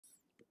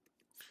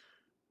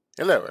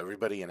Hello,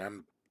 everybody, and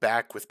I'm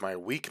back with my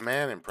weak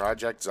man in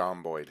Project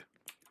Zomboid.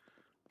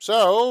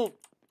 So,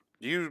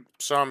 you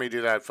saw me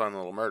do that fun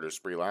little murder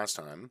spree last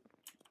time.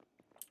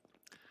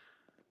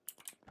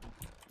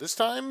 This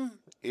time,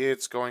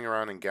 it's going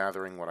around and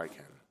gathering what I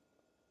can.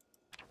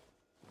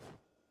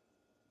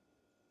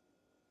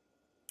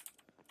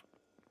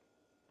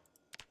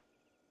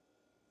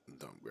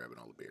 Don't grabbing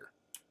all the beer.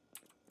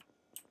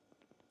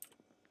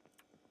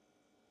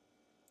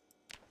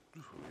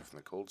 Ooh, even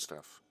the cold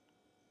stuff.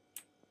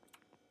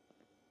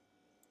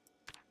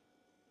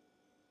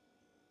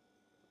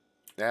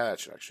 Yeah, that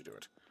should actually do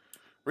it.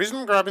 Reason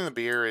I'm grabbing the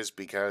beer is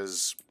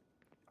because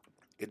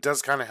it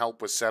does kind of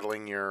help with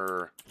settling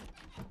your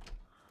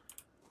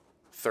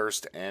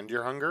thirst and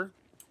your hunger.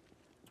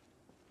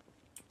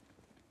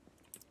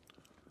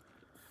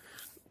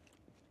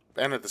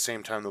 And at the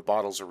same time, the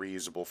bottles are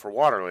reusable for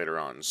water later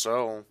on,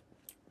 so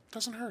it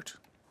doesn't hurt.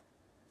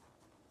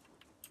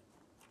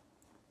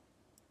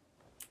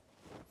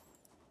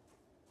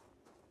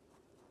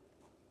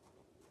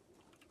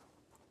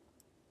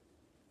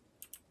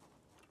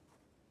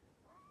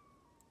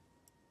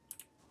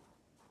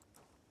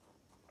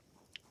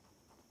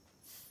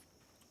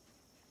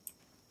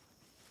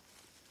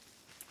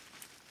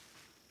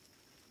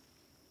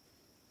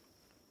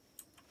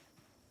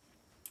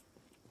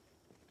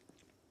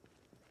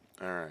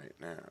 Alright,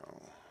 now.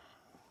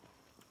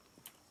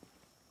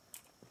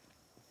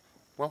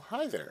 Well,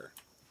 hi there.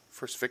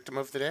 First victim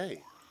of the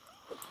day.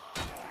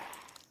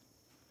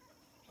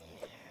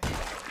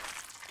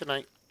 Good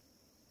night.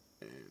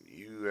 And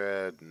you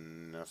had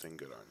nothing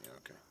good on you,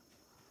 okay.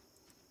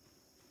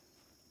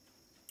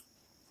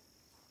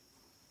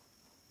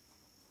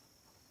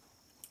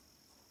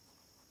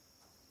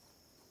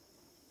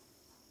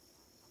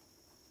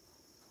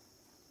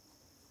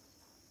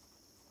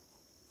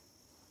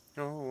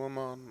 Oh, I'm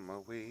on my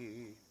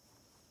way.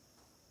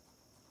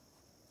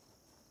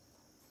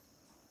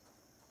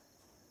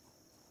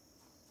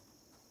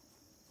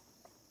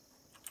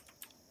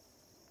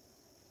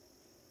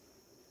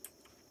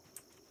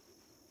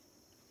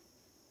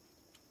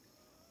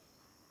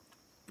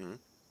 Hmm?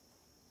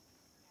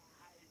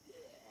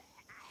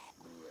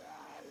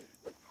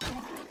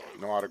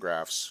 No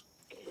autographs.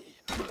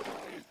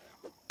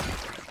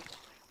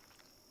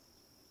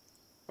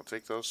 I'll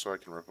take those so I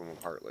can rip them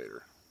apart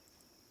later.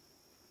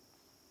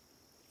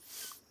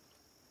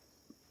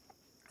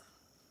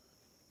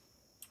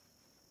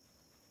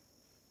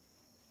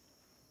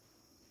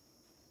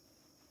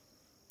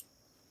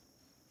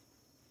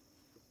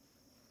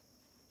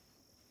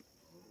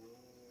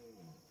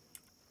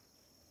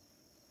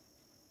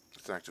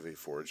 Let's activate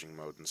foraging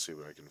mode and see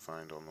what I can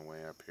find on the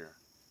way up here.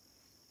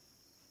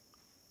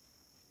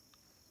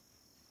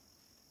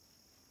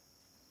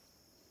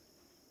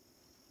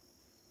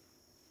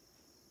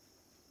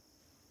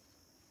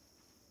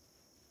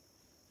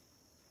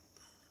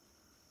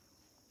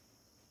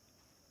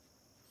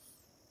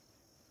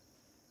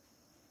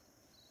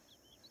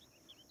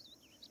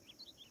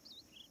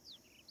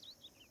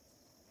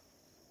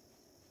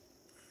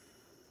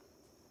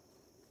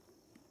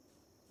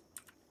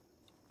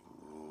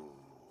 Ooh.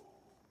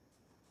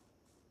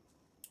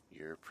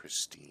 You're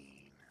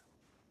pristine.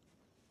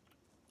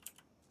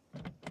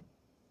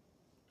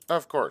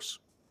 Of course.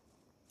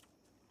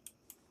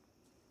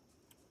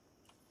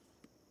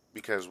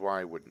 Because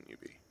why wouldn't you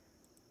be?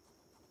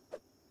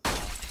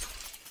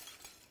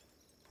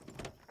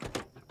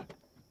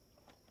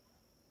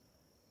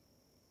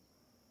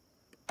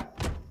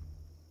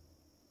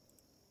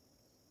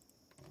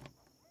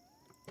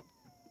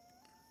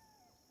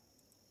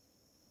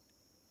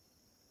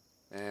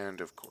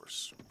 And of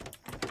course.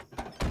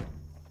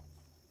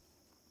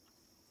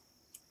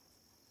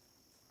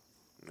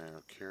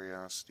 Now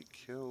curiosity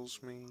kills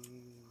me.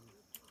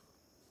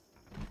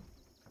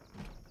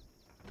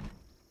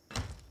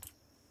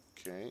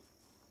 Okay.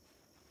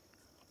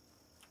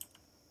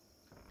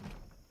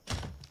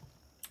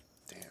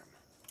 Damn.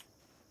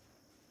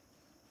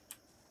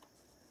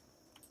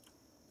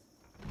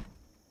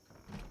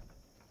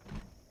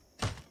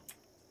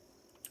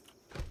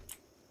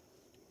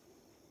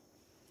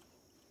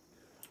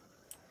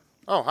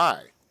 Oh,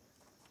 hi.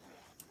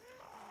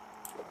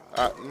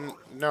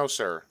 No,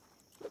 sir.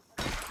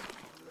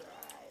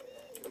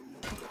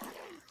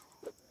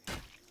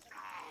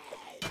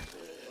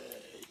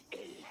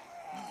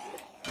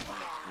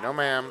 No,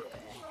 ma'am.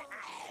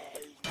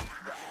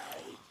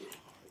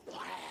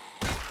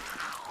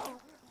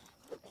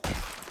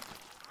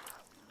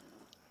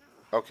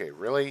 Okay,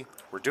 really?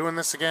 We're doing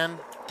this again?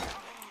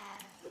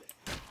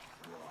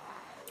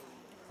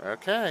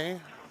 Okay.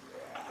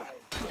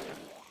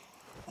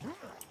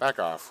 Back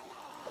off.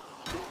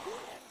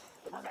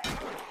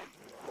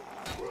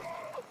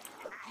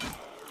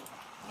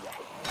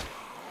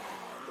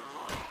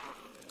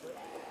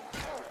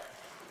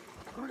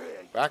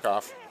 Back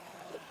off.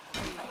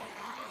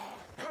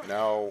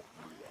 No.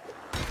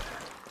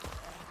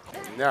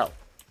 No.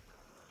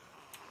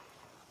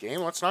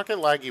 Game, let's not get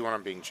laggy when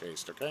I'm being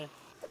chased, okay?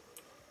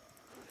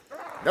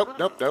 Nope,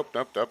 nope, nope,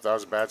 nope, nope. That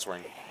was a bad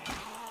swing.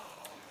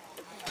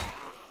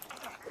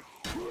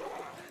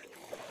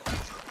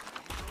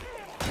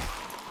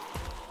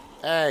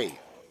 Hey!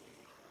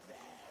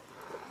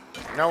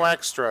 No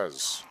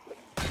extras.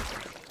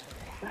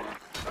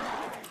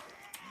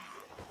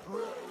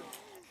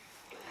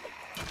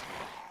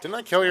 Didn't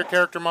I kill your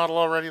character model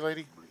already,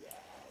 lady?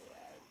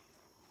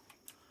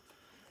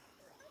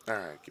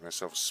 Alright, give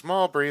myself a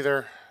small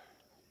breather.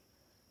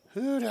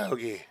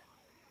 Hoo-doggy.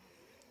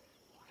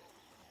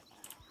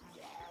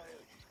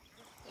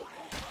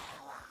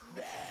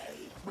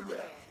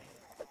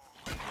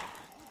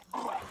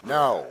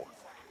 No.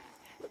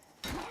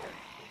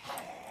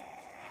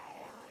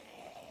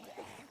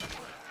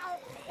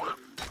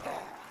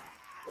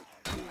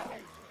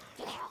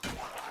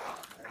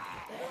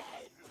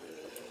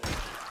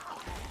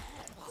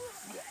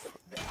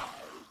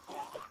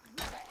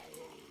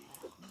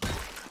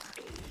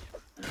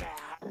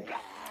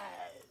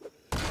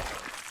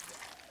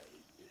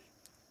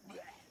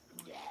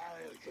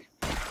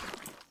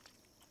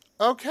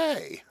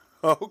 Okay.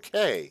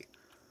 Okay.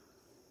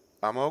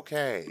 I'm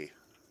okay.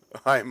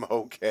 I'm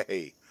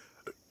okay.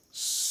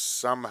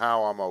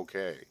 Somehow I'm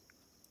okay.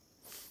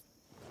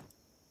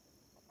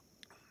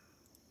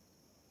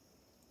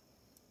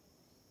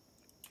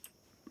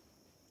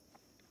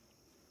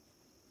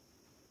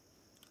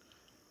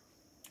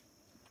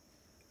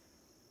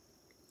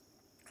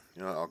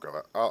 You know, I'll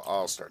go.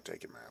 I'll start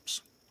taking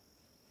maps.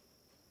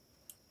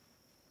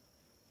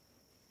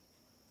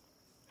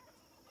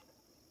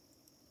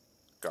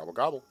 Gobble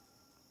gobble.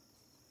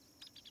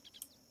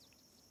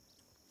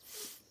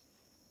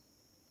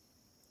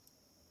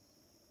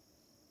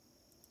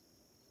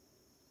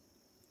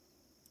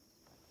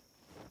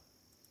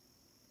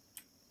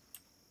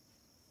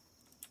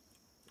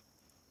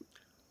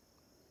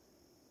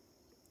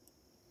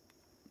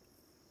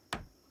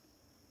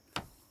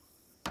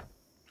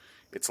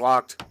 It's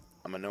locked.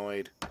 I'm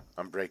annoyed.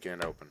 I'm breaking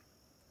it open.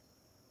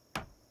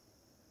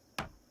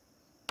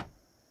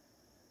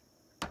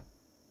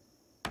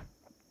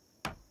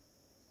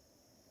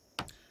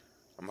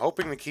 I'm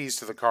hoping the keys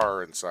to the car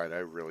are inside. I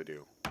really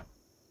do.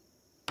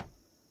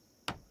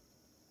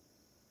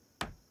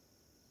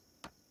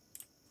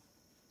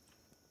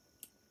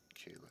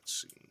 Okay, let's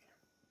see.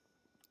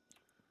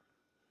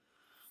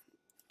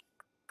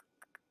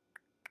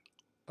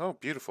 Oh,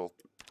 beautiful.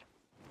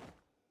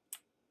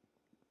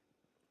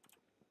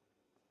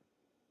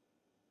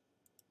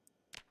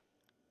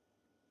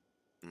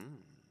 Mm.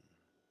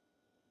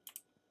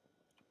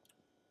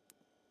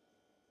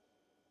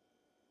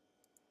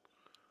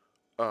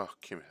 Oh,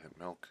 give me that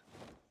milk.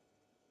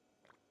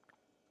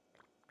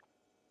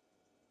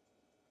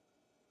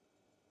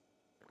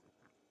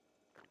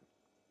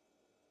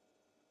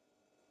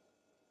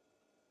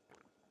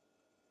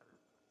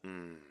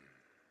 Mm.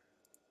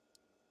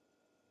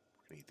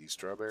 Eat these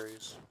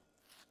strawberries.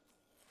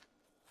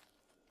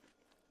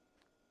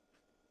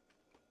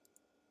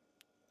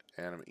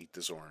 And I'm gonna eat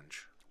this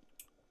orange.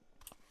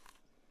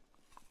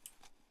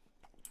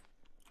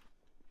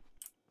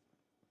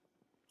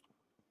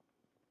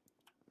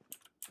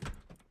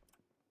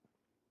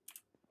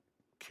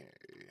 Okay.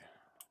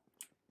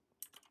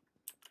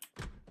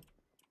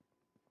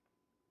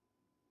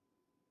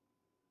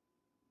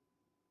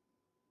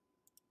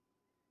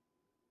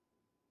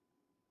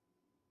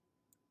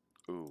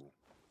 Ooh.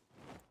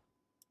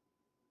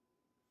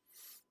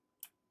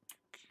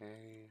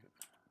 Okay.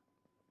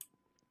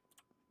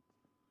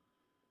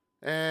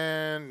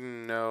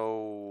 And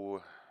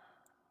no.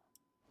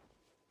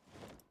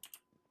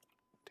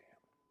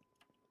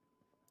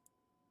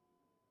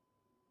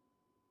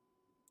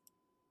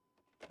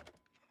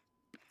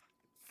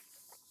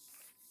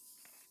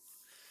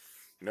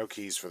 No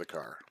keys for the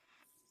car.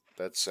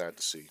 That's sad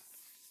to see.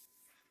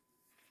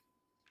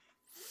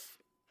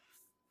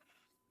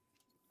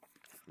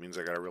 Means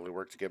I gotta really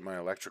work to get my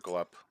electrical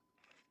up.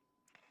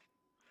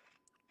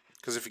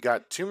 Because if you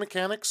got two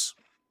mechanics,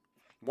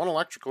 one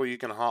electrical you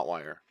can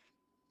hotwire.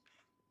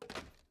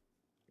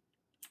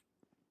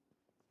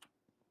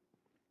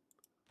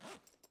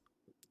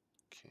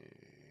 Okay.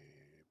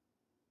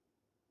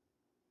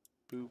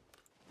 Boop.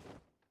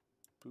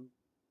 Boop.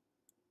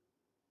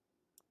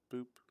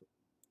 Boop.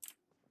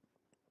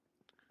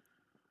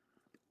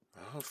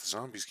 Oh, if the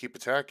zombies keep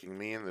attacking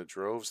me in the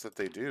droves that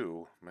they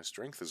do, my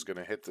strength is going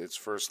to hit its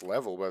first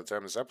level by the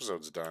time this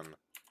episode's done.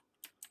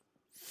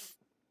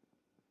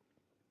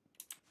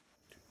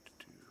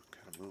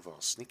 Kind of move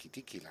all sneaky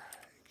deaky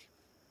like.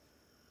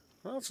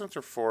 Well, let's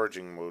enter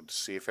foraging mode to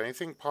see if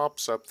anything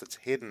pops up that's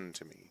hidden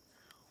to me.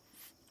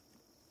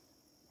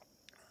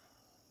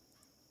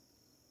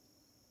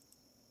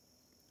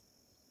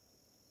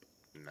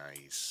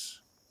 Nice.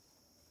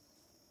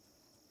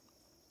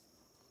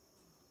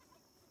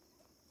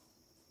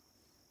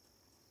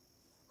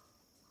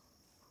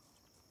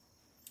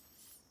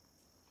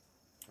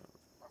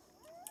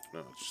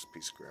 No, it's just a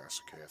piece of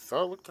grass. Okay, I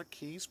thought it looked like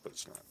keys, but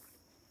it's not.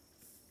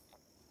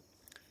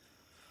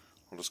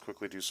 We'll just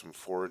quickly do some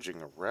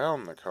foraging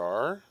around the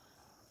car.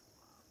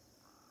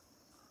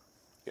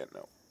 Yeah,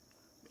 no.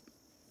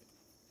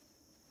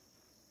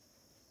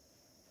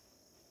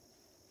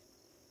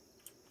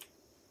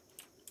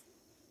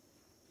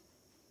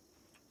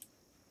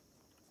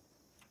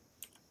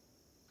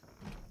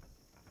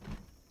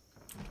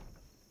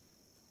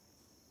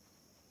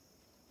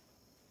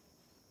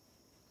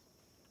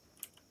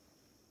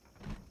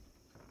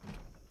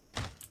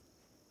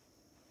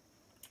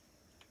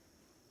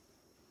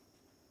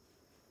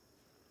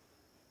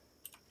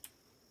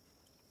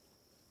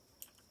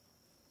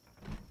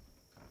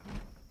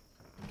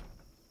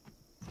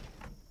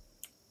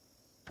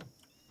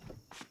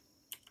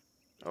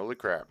 Holy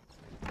crap.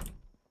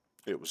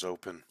 It was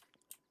open.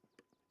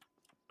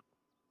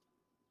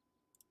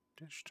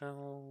 Dish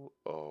towel.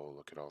 Oh,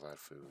 look at all that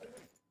food.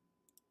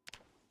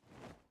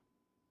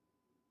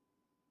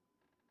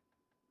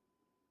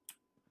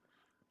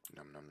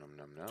 Num num num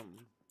num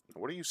num.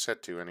 What are you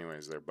set to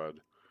anyways there, bud?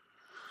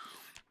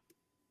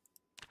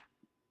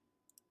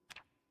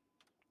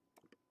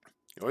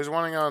 You always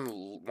wanted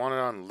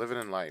on living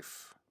in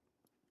life.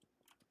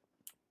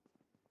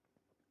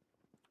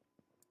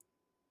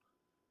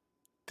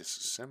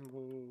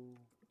 Disassemble.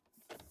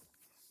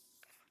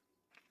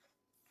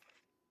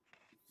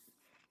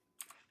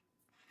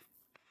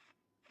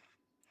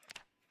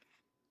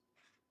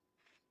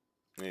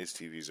 These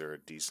TVs are a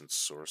decent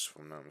source, if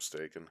I'm not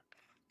mistaken.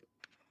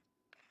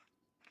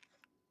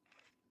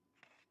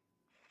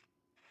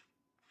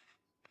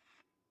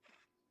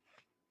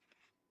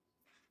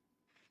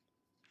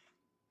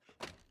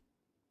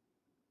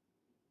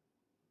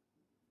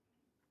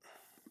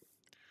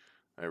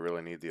 I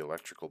really need the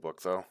electrical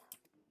book, though.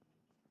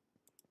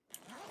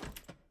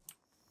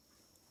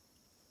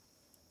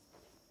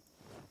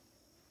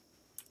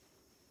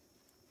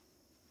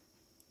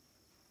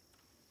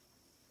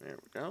 There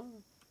we go.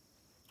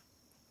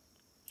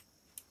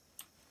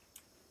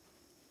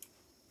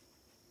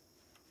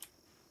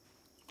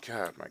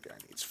 God, my guy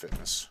needs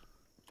fitness.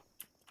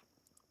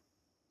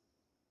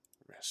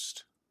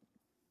 Rest.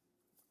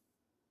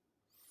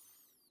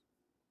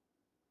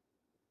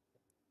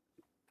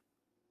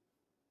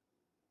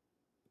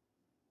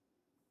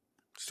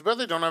 It's too bad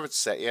they don't have it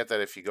set yet that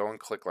if you go and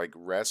click, like,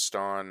 rest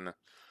on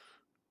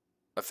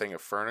a thing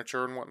of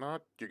furniture and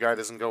whatnot, your guy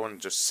doesn't go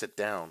and just sit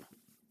down.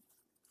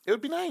 It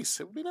would be nice.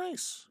 It would be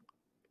nice.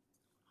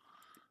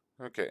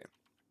 Okay.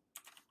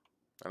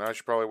 I know I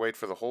should probably wait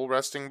for the whole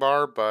resting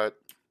bar, but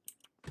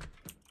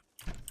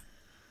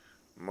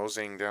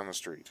moseying down the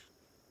street.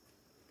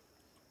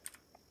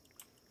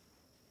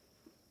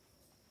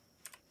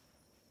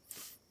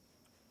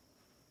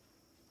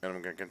 And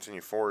I'm going to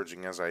continue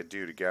foraging as I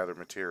do to gather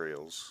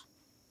materials.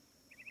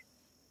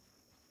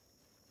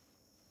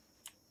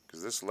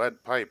 Because this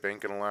lead pipe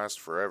ain't going to last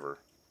forever.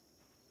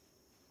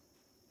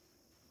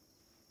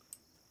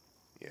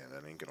 Yeah,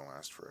 that ain't going to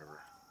last forever.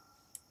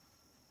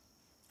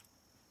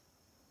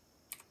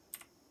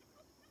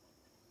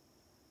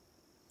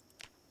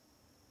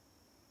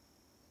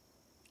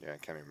 Yeah, I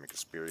can't even make a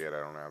spear yet. I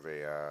don't have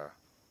a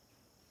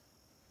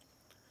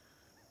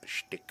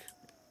stick.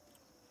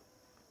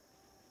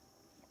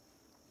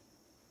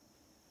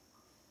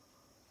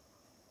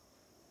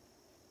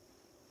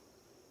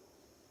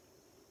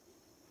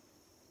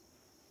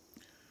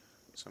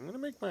 So I'm going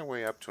to make my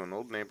way up to an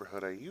old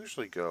neighborhood I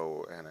usually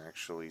go and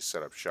actually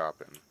set up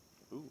shop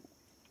in. Ooh.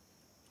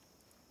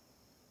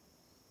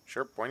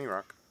 Sharp, pointy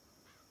rock.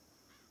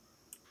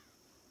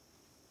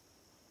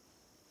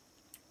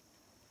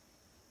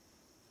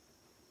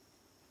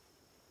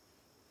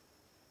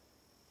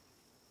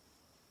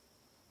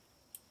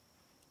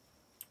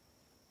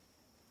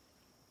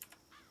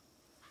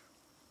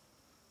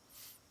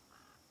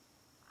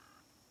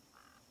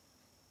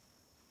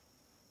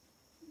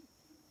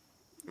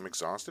 I'm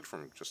exhausted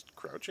from just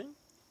crouching?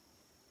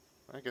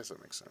 I guess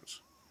that makes sense.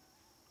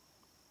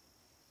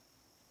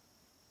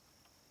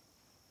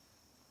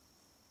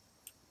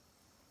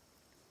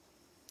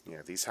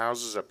 Yeah, these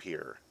houses up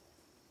here.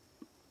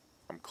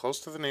 I'm close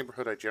to the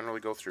neighborhood I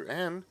generally go through,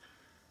 and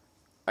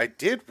I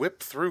did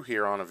whip through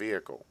here on a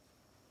vehicle.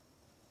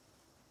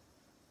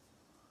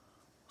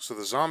 So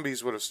the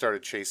zombies would have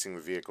started chasing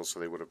the vehicle, so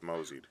they would have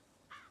moseyed.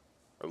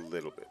 A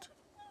little bit.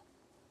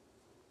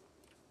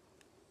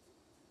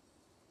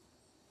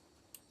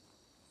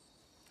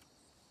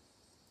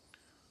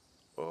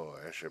 Oh,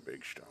 that's a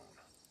big stone.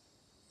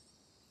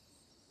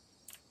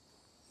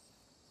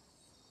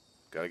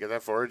 Gotta get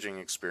that foraging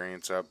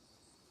experience up.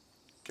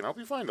 Can help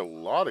you find a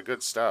lot of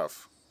good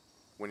stuff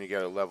when you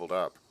get it leveled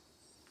up.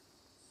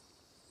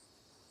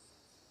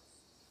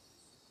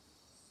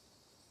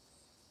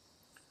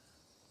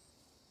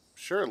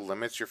 Sure, it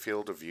limits your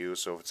field of view,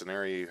 so if it's an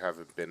area you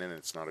haven't been in,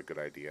 it's not a good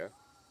idea.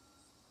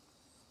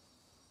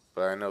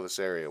 But I know this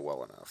area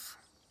well enough.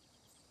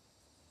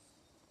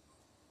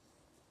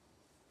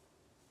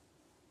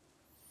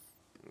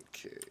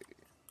 Okay.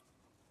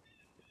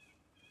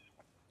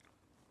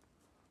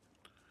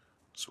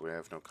 So we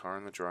have no car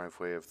in the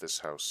driveway of this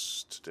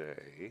house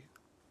today.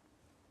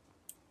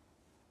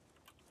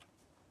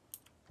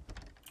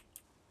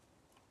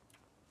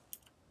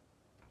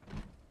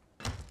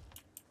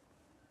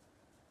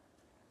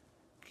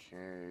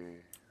 Okay.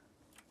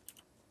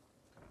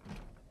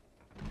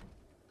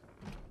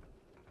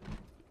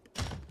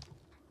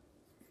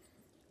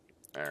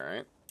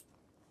 Alright.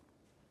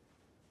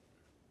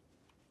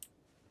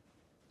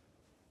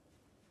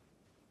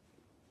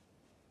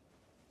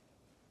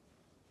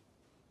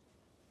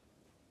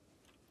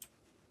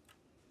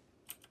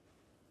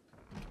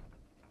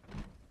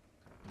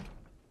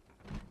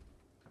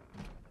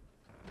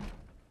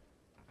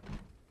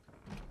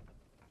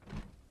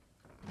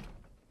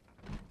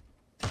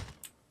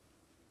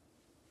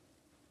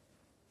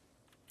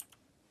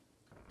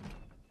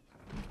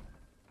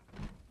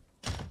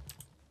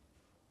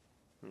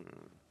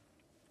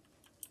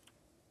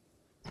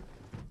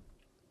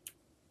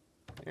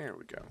 There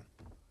we go.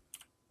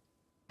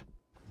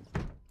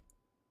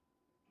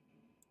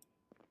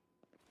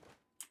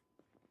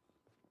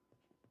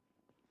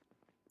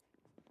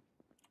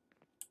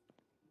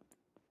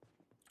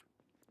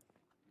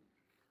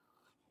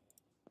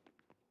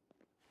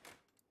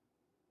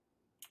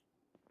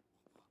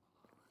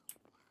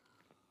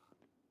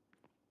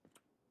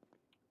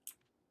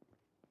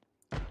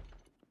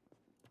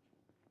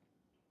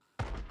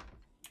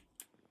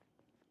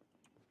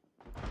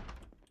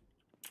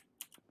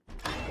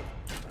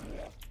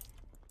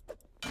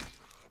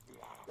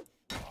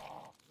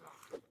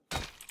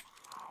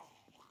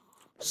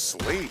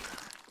 Sleep.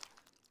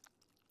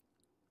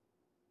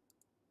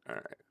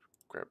 Alright.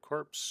 Grab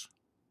corpse.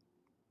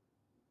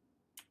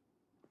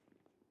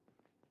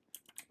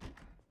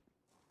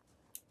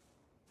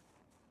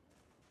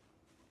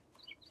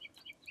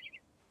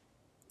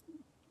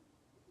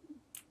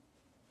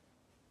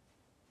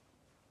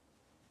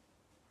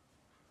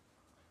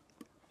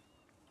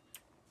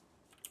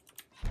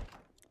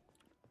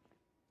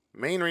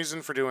 Main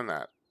reason for doing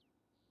that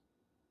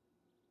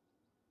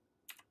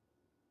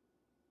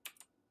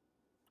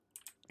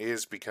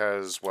is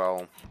because,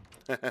 well,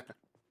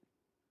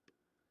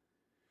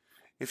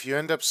 if you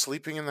end up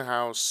sleeping in the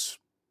house,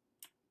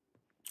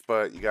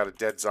 but you got a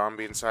dead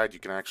zombie inside, you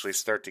can actually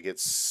start to get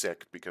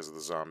sick because of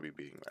the zombie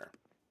being there.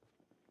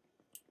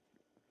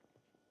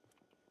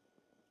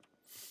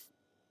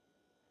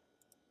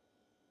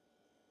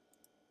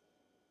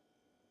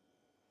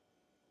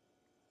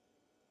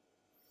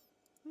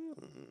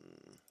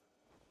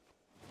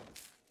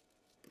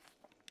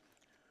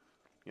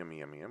 Yummy,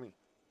 yummy, yummy.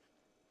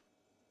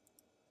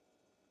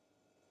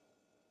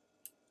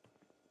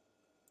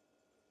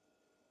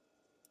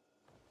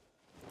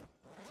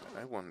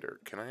 I wonder,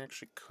 can I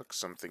actually cook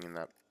something in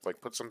that, like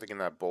put something in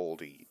that bowl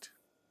to eat?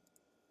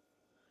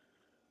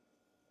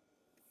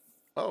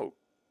 Oh.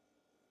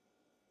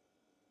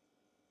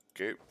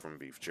 Okay, from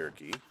beef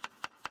jerky.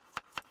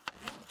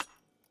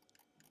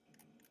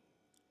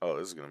 Oh,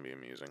 this is going to be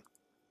amusing.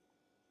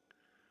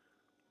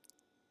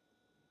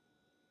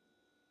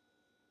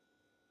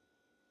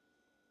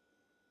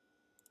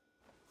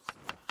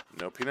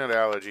 No peanut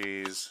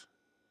allergies.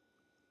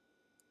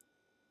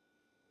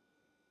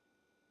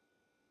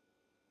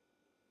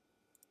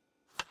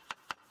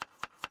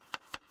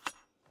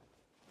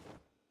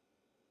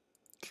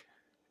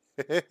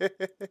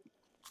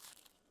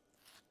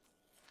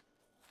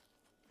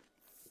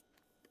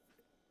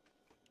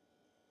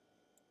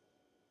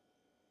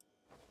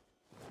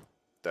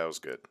 That was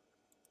good.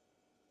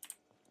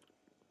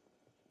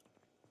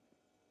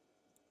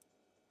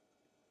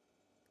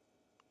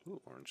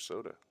 Ooh, orange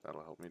soda.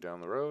 That'll help me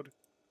down the road.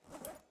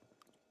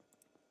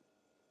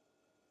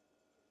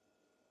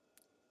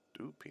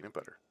 Ooh, peanut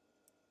butter.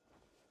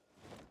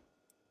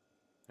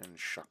 And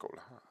chocolate.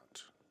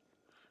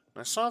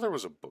 I saw there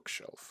was a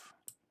bookshelf.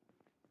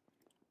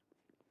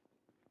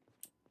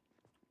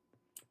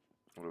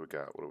 What do we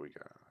got? What do we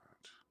got?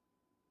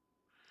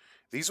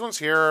 These ones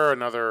here are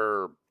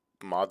another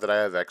mod that I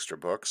have extra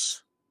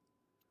books.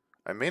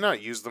 I may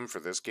not use them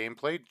for this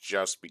gameplay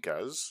just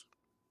because.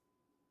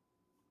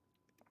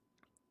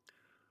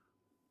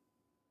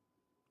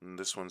 And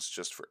this one's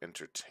just for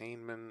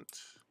entertainment.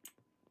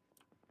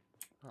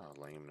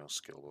 Oh, lame, no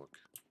skill book.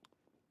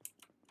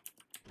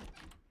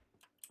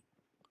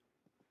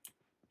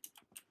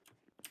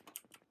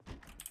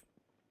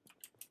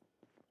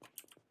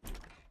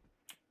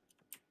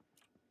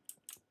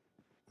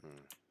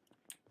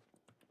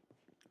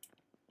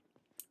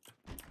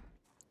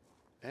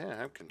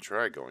 Yeah, I can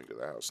try going to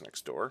the house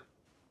next door.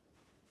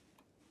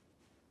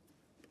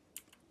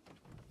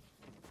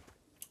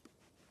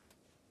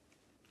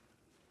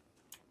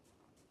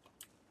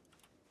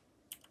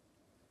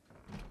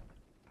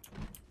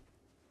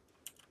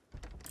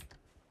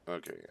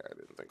 Okay, yeah, I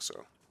didn't think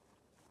so.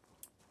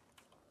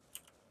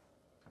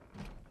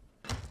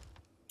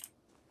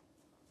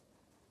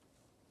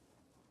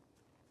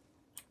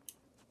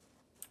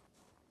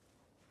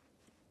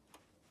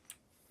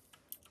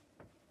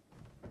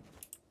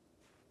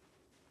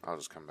 I'll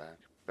just come back.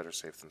 Better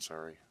safe than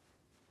sorry.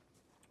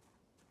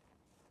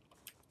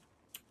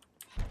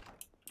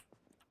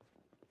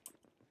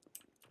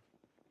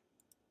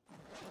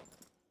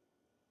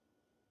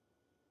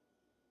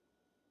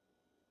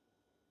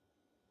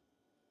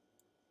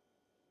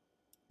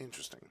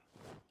 Interesting.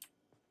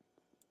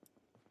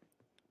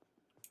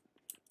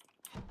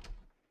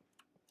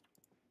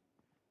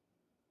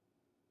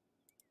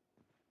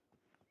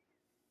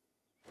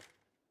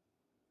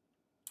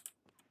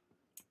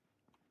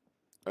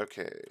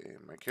 Okay,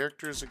 my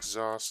character is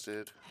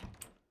exhausted.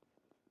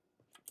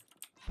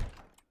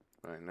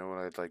 But I know what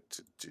I'd like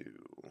to do.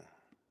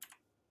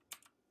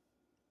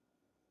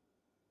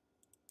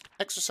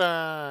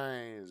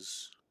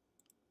 Exercise!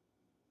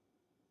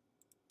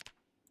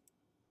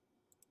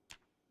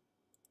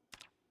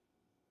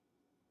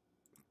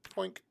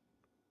 Boink.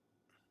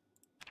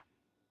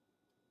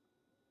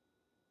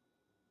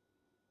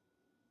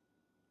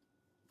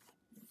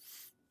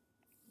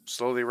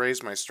 Slowly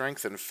raise my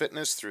strength and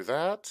fitness through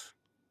that.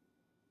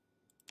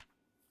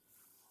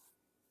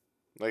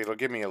 Like, it'll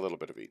give me a little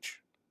bit of each.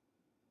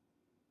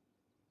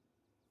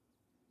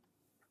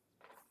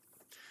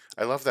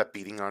 I love that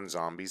beating on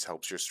zombies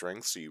helps your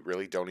strength, so you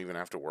really don't even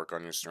have to work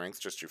on your strength,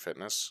 just your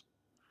fitness.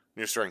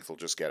 Your strength will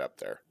just get up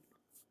there.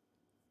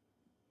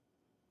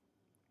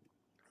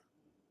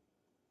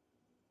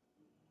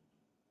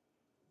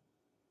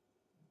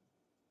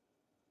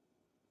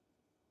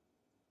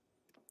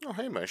 Oh,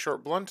 hey, my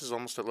short blunt is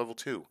almost at level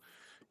 2.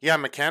 Yeah,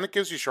 mechanic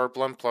gives you short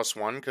blunt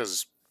 +1,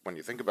 because when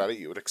you think about it,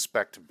 you would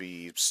expect to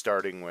be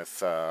starting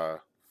with,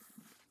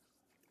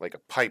 like a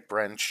pipe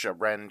wrench, a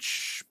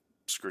wrench,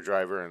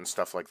 screwdriver, and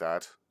stuff like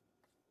that.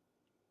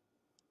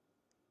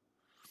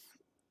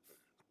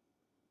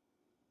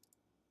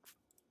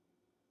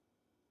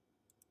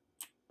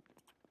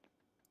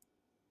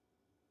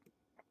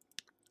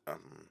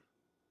 Um,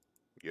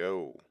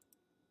 yo.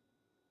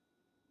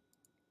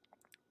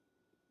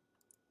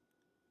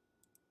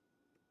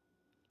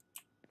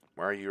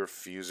 Why are you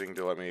refusing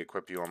to let me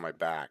equip you on my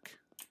back?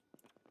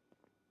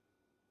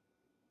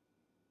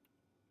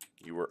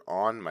 You were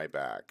on my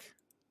back.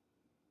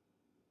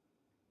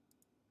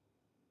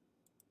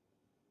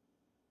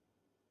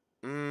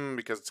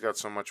 Because it's got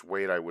so much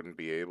weight I wouldn't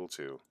be able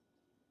to.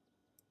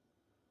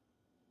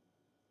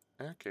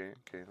 Okay,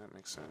 that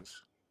makes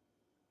sense.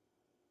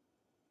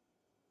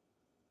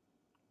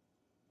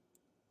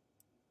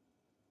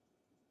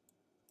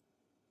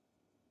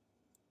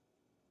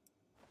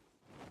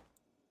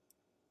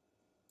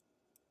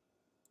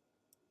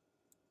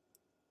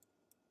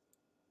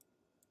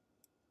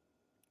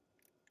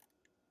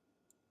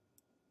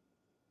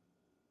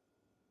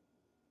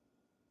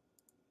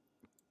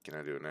 Can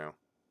I do it now?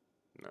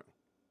 No.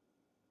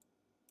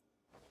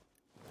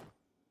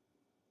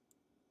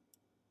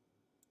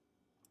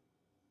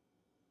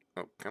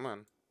 Oh, come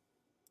on.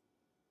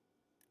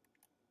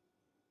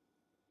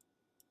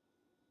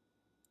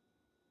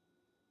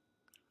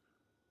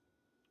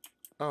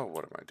 Oh,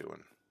 what am I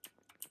doing?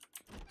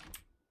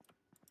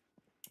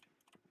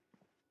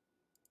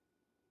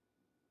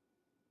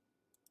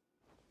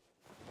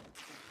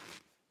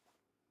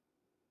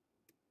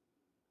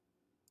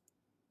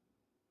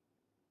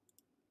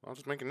 I'll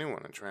just make a new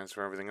one and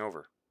transfer everything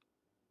over.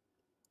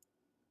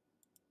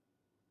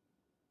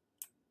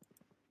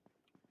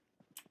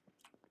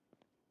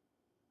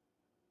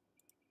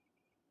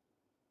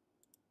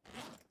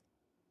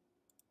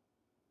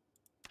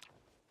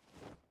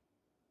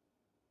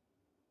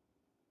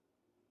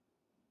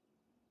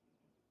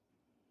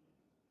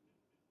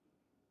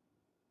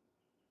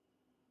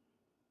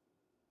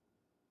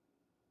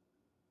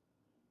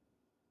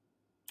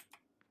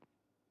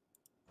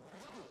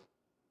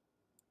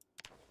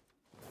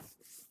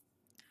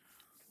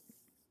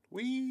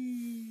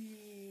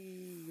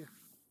 Whee!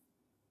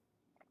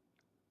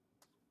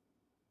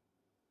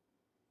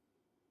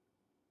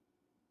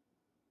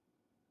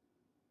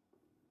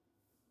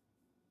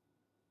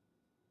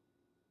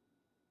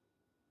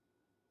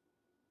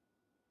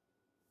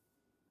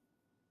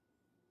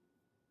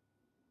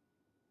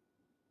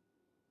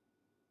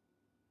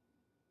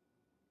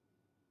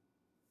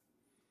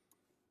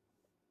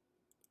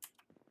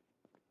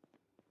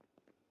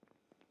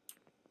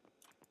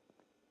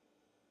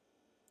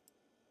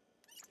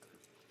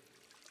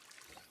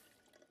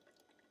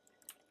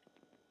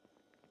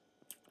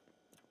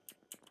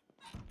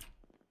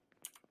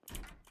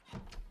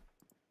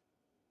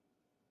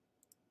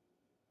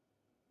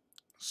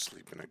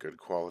 Sleep in a good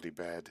quality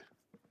bed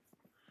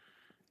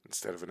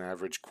instead of an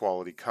average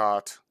quality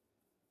cot.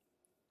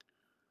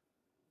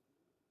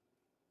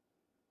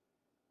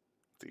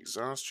 The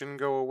exhaustion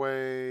go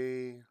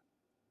away.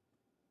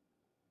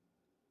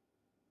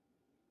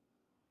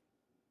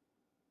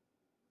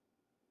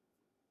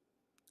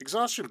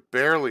 Exhaustion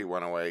barely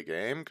went away,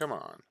 game. Come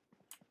on.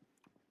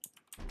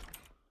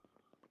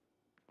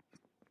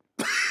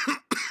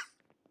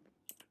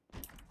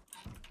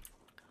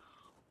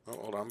 Oh,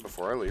 hold on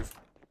before I leave.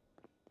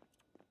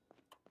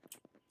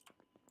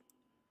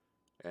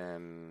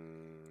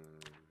 And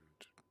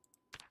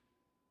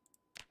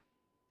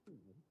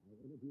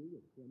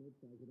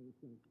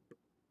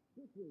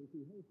this week,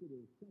 he hosted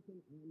his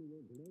second annual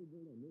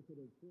Global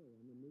Initiative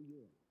Forum in New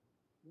York.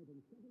 More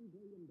than $7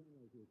 billion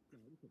was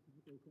spent to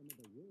tackle some of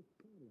the worst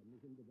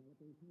problems in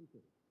developing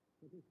countries,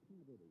 such as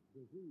poverty,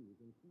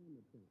 disease, and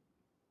climate change.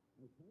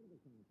 As part of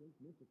the conference,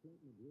 Mr.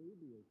 Clinton agreed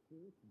to his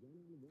first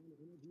one-on-one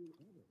interview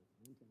ever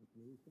on Fox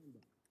News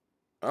Sunday.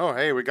 oh,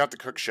 hey, we got the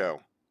cook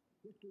show.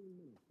 15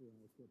 minutes for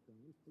our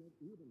sit-down, split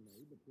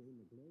evenly between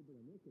the Global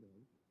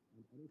Initiative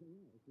and anything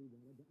else we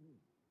wanted to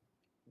ask.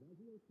 But as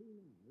you'll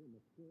see now in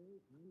the full,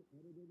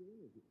 unedited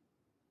interview,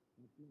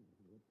 that's not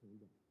how it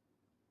turned out.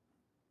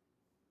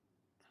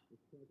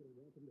 Mr. President,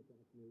 welcome to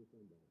Fox News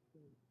Sunday.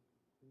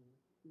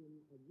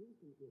 In a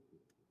recent issue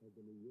of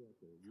the New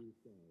Yorker, you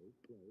say,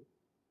 quote,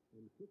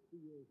 I'm 60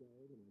 years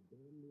old and I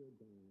damn near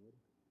died,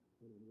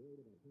 and I'm worried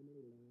about how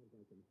many lives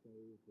I can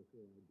save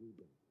before I do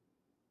die.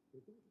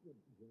 Is that what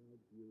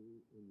drives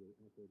you in your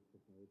efforts to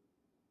help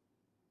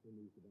in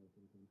these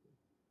developing countries?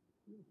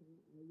 Yes,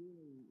 I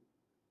really,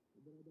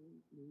 but I don't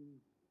mean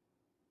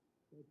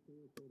That's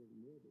sort of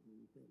morbid when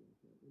you say it like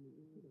that. I mean,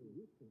 I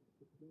get that.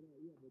 But,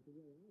 yeah, but the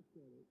way I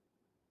said it,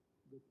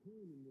 the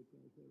tone in which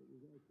I said it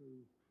was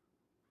actually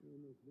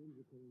almost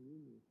whimsical and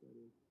humorous. That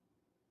is,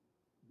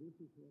 this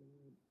is what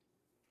I...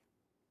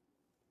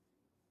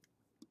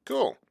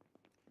 Cool.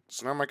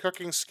 So now my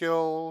cooking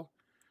skill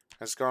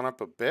has gone up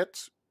a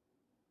bit.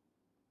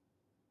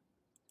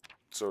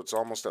 So it's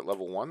almost at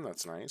level 1.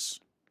 That's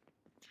nice.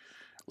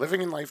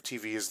 Living in Life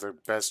TV is the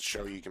best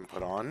show you can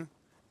put on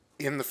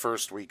in the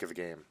first week of the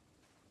game.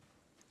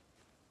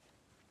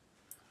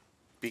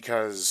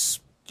 Because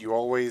you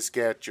always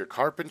get your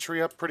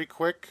carpentry up pretty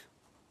quick.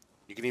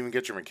 You can even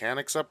get your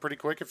mechanics up pretty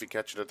quick if you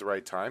catch it at the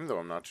right time, though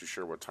I'm not too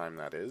sure what time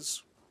that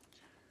is.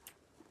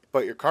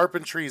 But your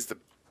carpentry is the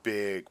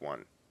big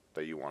one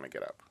that you want to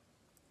get up.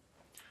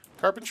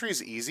 Carpentry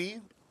is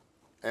easy,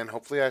 and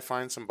hopefully I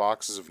find some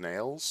boxes of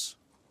nails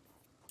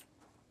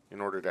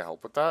in order to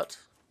help with that.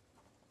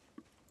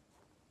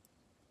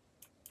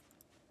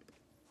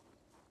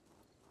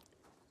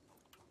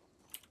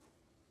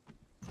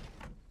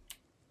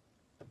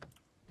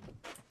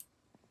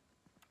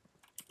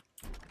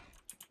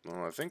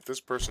 Well, I think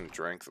this person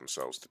drank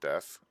themselves to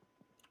death.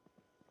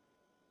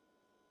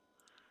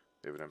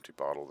 They have an empty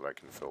bottle that I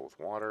can fill with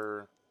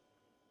water.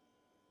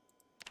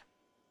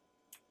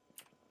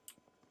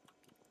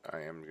 I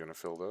am going to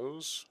fill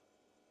those.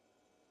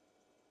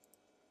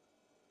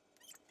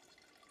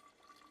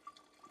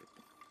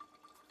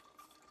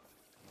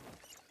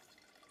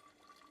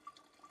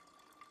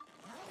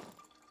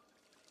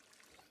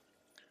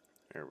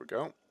 There we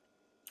go.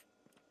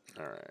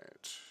 Alright.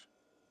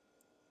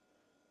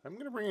 I'm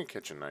going to bring a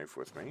kitchen knife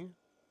with me,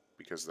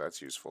 because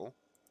that's useful.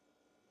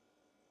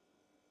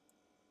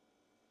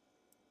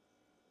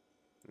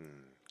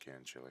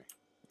 Canned chili.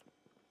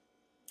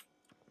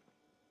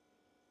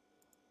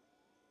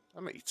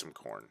 I'm going to eat some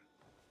corn.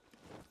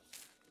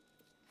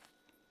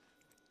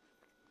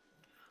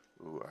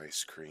 Ooh,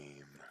 ice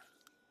cream.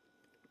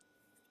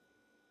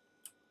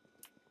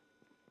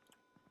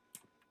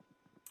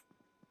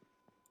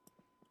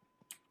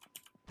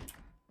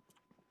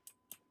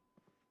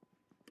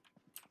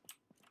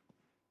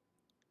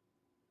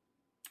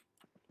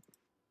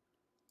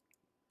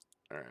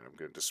 Alright, I'm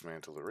going to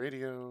dismantle the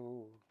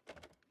radio.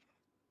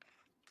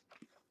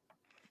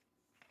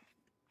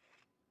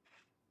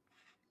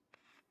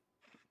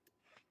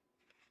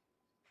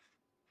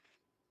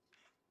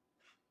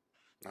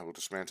 I will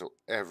dismantle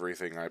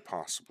everything I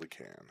possibly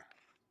can.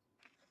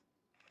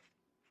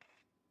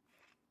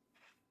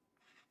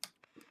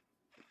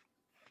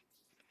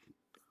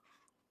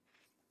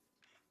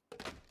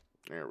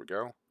 There we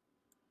go.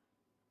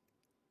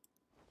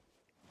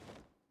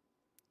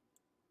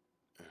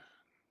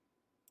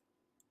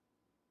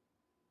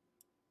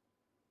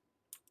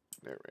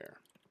 There we are.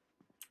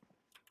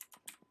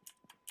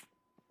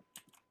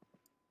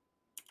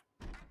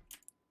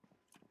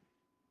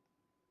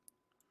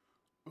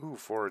 Ooh,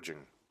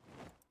 foraging.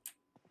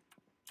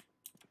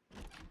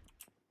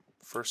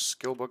 First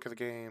skill book of the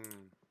game.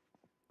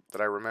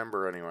 That I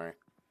remember, anyway.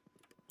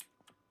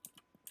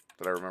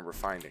 That I remember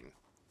finding.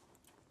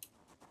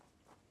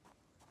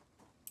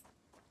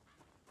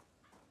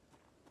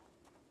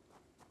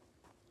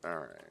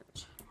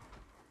 Alright.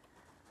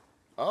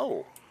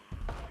 Oh!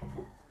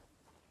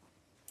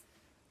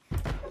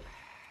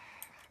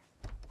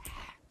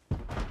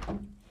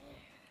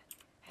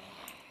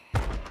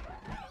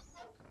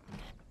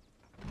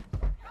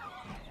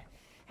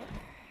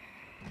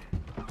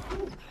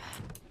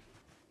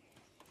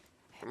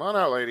 Come on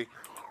out, lady.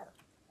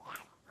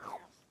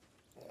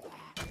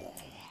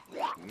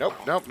 Nope,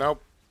 nope,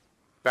 nope.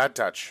 Bad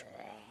touch.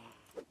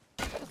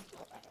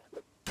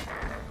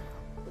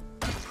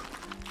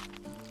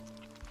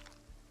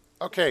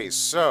 Okay,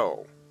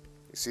 so,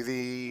 you see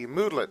the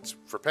moodlet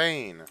for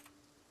pain.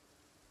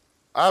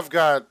 I've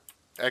got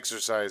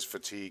exercise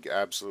fatigue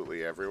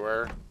absolutely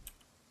everywhere.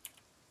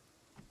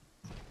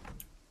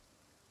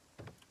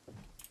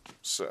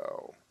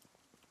 So,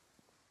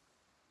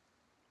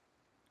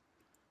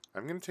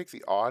 I'm going to take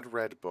the odd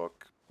red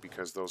book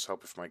because those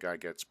help if my guy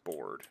gets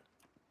bored.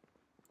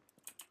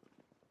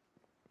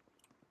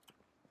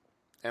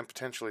 And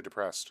potentially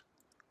depressed.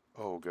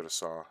 Oh, get a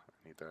saw.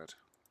 I need that.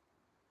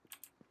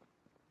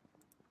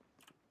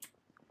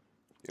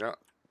 You know,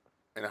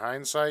 in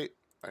hindsight,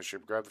 I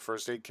should grab the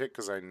first aid kit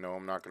because I know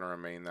I'm not going to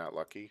remain that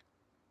lucky.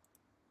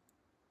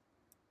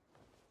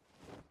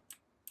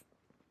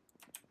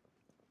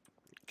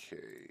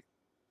 Okay.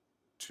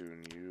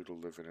 Tune you to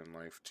Living in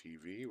Life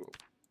TV. Well,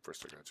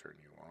 first I gotta turn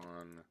you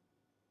on.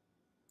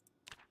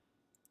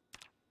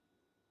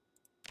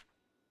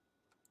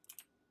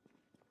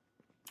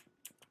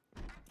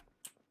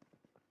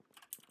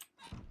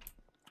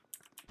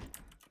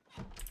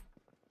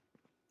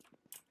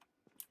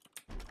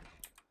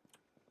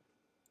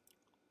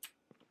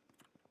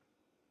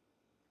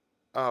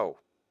 Oh.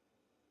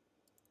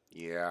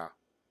 Yeah.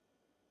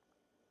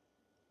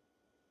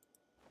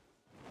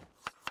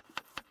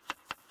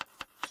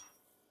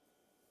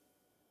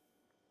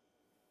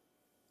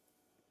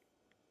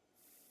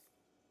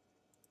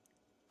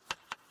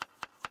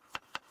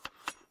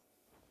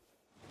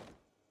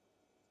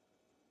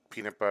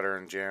 peanut butter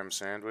and jam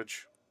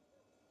sandwich.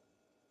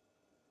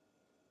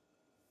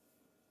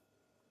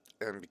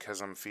 And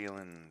because I'm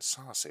feeling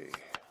saucy,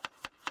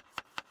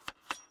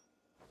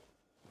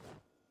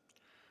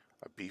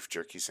 a beef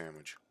jerky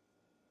sandwich.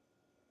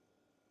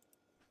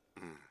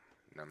 Nom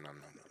nom nom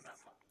nom nom.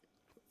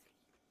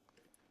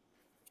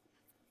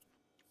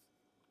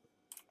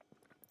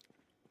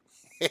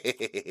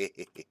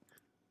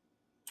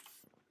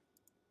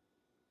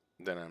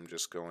 Then I'm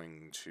just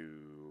going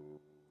to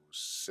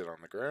sit on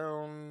the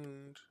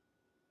ground,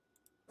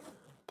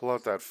 pull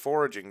out that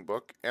foraging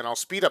book, and I'll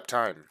speed up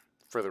time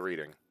for the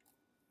reading.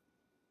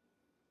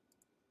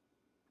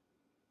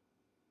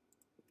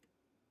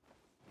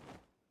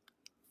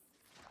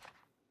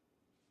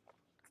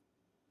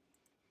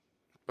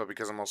 But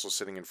because I'm also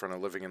sitting in front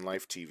of Living in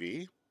Life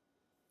TV,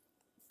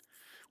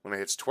 when it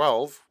hits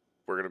 12,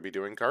 we're going to be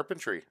doing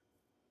carpentry.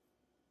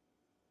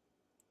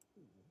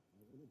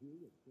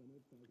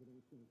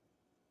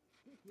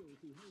 This week,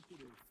 he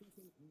hosted his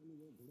second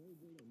annual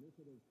Global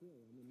Initiative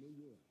Forum in New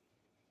York.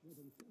 More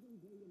than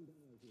 $7 billion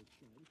was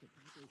spent to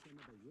tackle some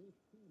of the worst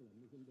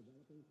problems in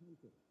developing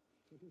countries,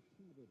 such as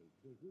poverty,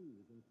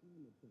 disease, and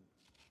climate change.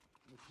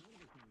 As part of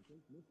the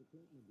conference, Mr.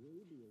 Clinton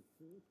agreed to his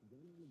first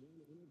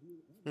one-on-one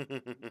interview ever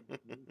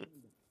with News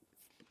Sunday.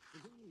 The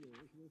ground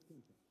rules were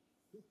simple.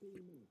 15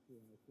 minutes for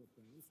our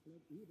sit-down,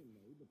 split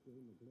evenly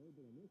between the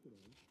global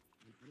initiative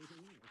and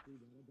anything else we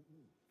wanted to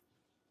ask.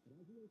 But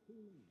as you'll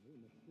see now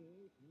in the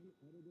full,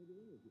 unedited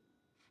interview,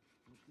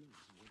 that's not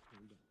how it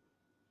turned out.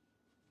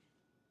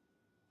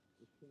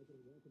 Mr.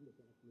 President, welcome to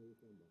Fox News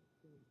Sunday.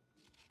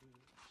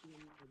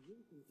 In a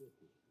recent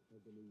issue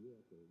of the New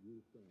Yorker,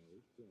 you say,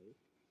 quote,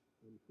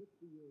 I'm 60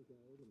 years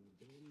old and I'm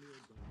damn near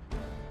done.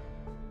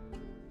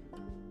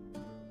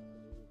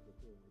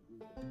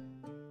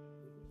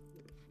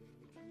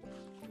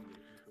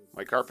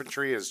 My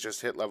carpentry has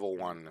just hit level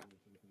 1.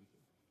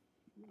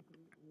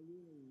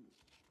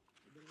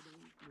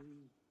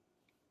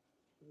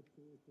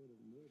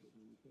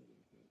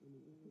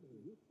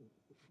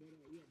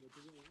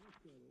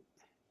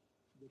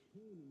 The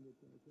tone in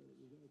which I said it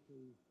was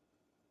actually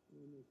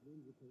almost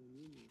whimsical and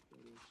humorous.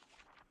 That is,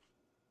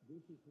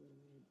 this is what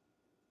I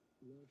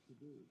love to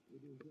do.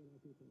 It is what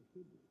I think I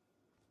should do.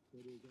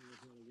 That is,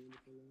 I've had a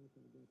wonderful life.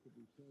 I got to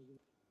be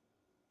president.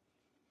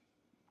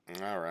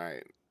 All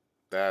right,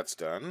 that's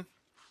done.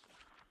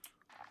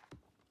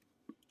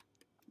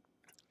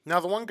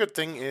 Now, the one good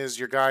thing is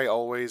your guy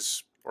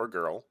always, or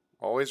girl,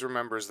 always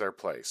remembers their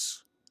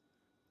place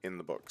in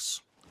the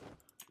books.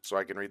 So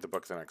I can read the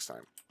book the next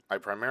time. I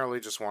primarily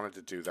just wanted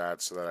to do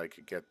that so that I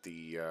could get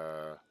the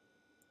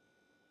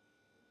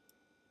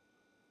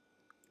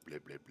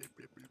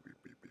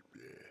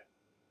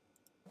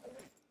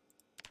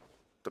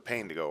the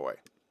pain to go away.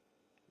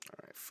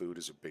 Alright, food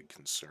is a big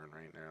concern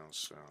right now,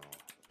 so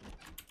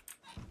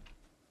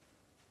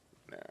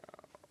now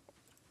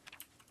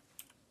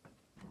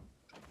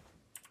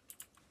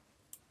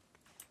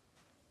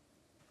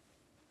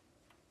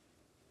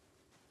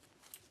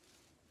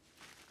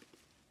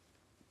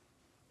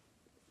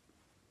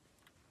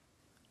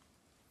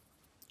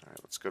alright,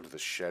 let's go to the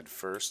shed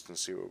first and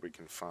see what we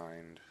can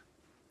find.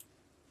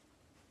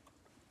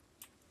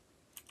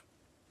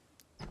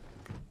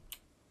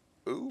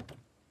 Ooh.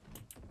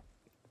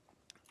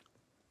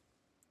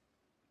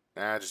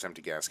 Nah, just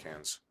empty gas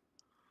cans.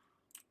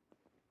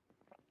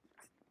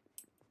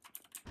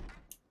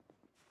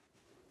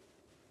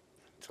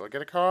 Until I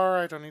get a car,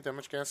 I don't need that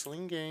much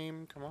gasoline,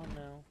 game. Come on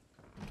now.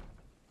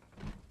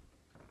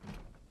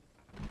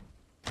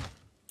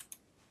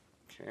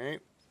 Okay.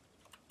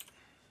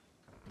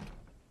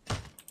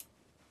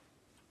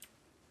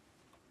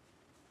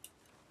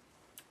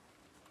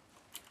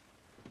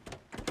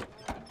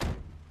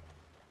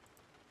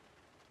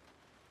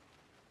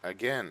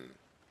 Again.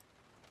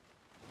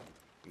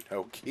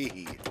 No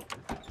key.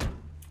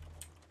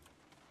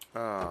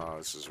 Oh,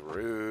 this is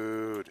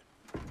rude.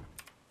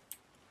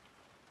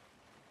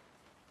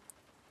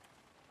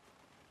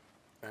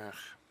 Ugh.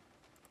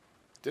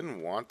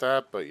 Didn't want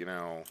that, but you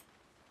know.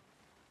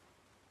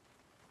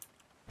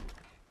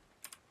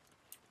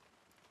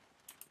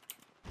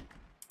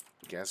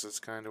 Guess it's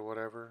kind of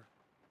whatever.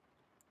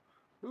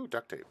 Ooh,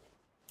 duct tape.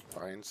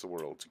 Binds the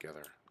world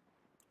together.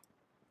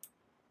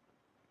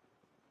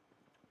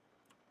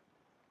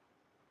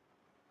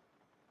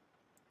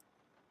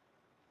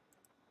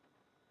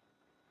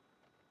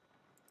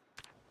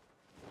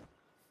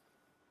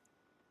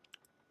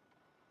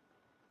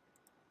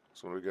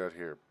 So what do we got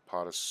here?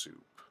 Pot of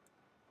soup.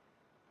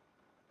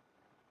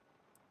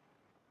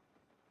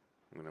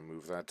 I'm going to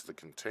move that to the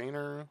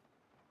container.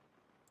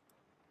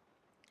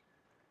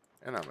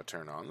 And I'm going to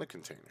turn on the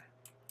container.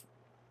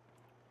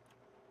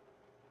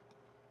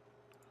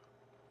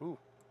 Ooh,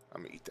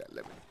 I'm going to eat that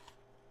lemon.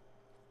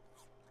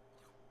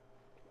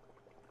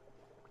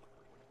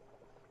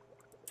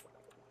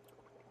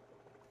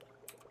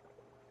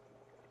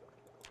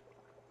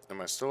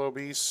 Am I still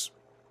obese?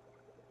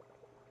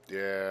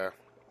 Yeah.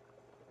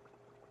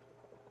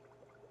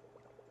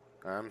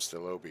 I'm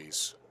still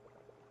obese.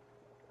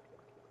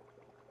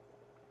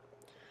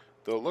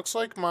 Though it looks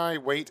like my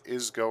weight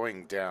is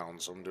going down,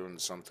 so I'm doing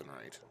something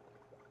right.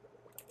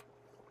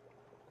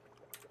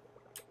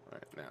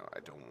 Right now,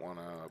 I don't want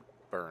to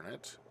burn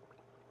it.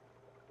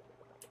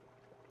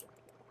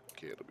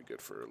 Okay, it'll be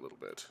good for a little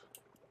bit.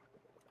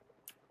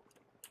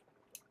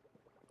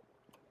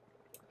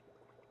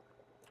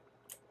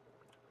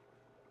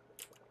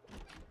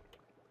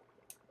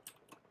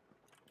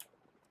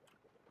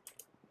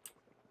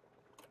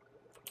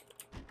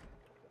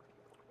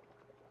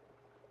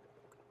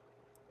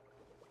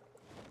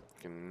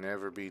 Can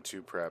never be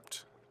too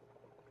prepped.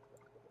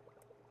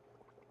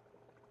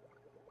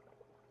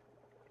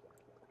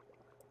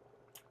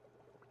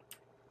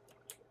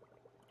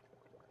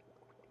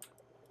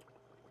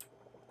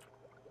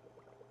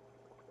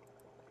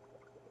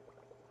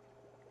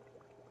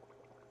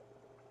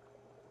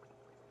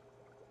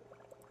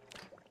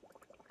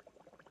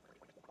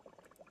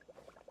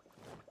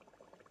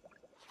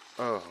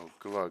 Oh,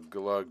 glug,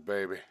 glug,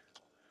 baby.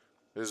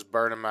 This is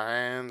burning my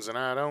hands and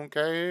I don't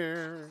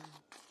care.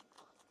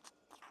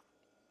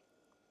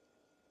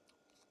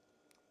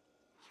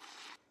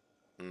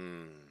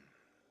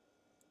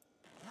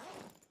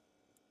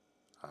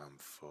 I'm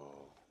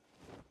full.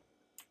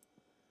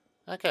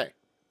 Okay.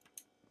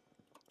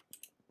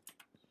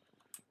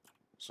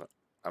 So,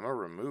 I'm gonna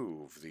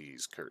remove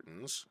these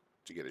curtains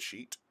to get a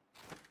sheet.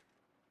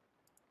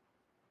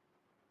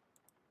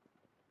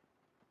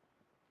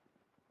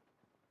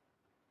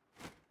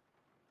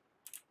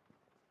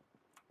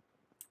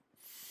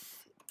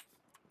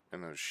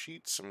 And those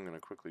sheets I'm gonna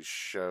quickly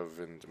shove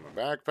into my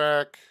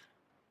backpack.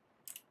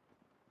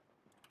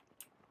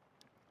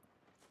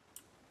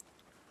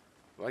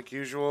 Like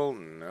usual,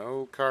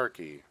 no car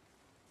key.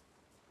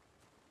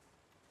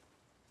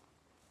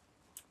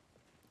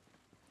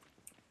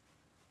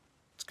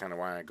 It's kind of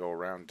why I go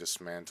around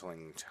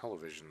dismantling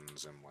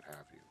televisions and what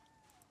have you.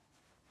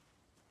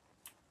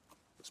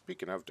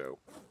 Speaking of dough,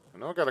 I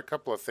know I got a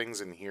couple of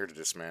things in here to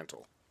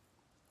dismantle.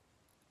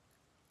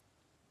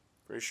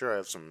 Pretty sure I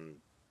have some,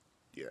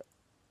 yeah.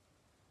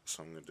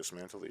 So I'm going to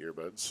dismantle the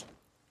earbuds.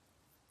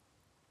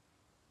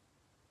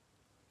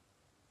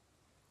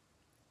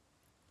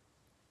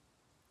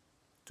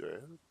 Do I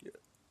have it? Yeah.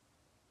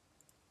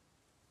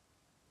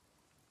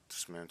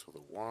 Dismantle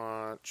the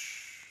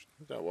watch. I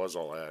think that was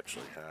all I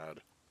actually had.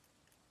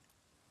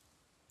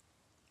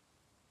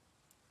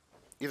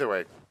 Either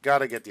way,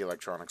 gotta get the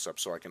electronics up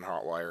so I can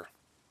hotwire.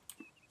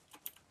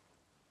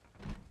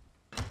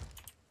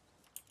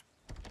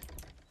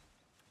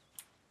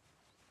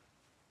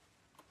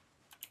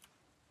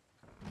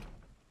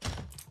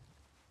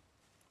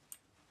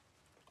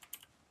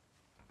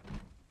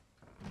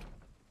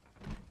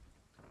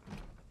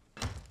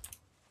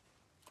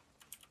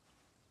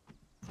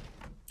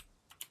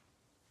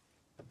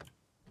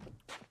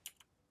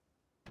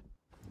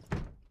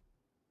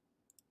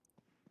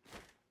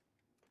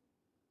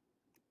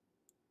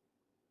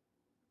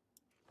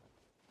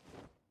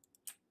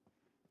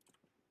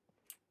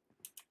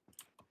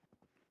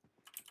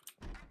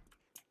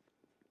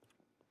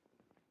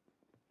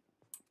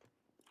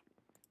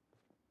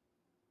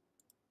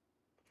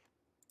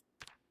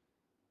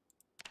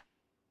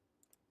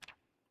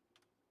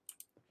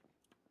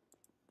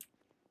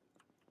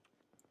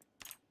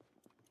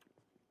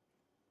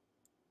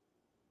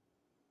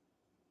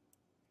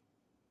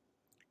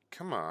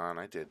 Come on,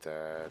 I did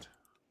that.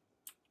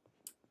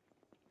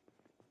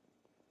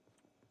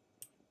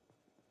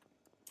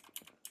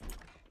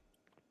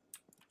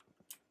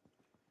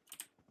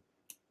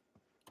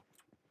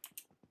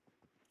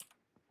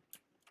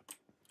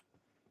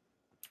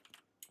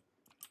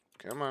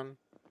 Come on.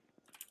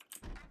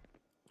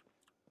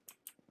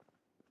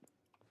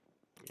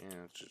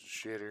 Yeah, it's just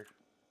a shitter.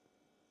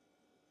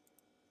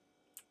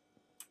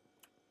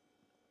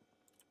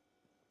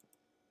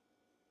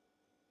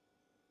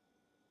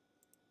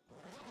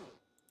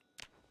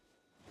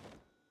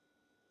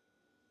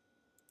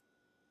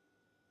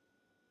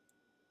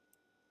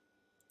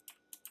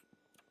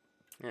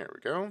 There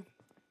we go.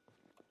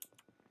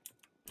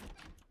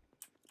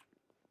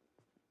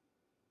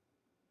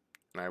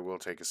 And I will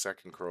take a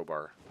second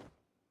crowbar.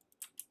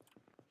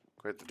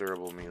 Quite the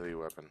durable melee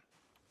weapon.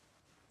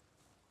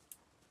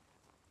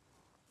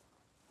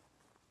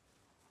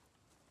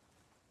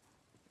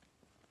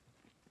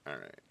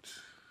 Alright.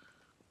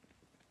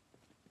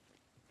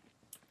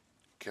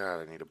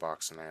 God, I need a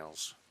box of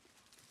nails.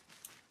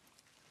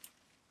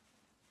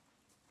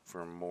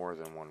 For more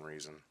than one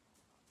reason.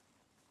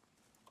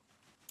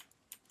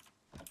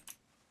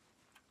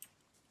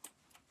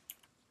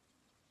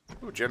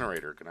 Ooh,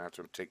 generator. Gonna have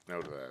to take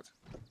note of that.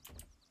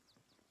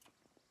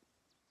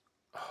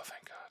 Oh,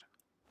 thank God.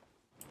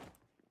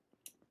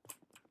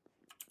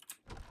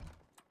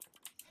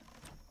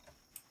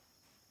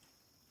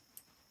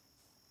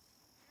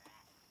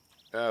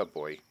 Oh,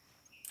 boy.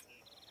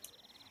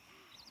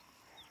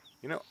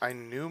 You know, I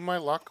knew my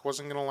luck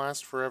wasn't gonna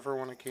last forever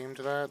when it came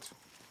to that.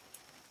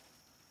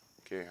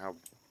 Okay, how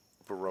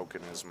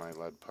broken is my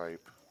lead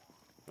pipe?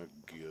 Oh,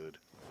 good.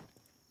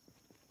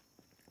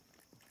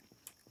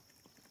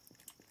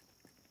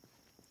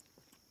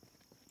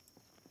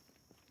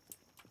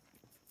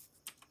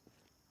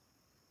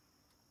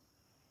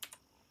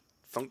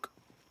 Thunk.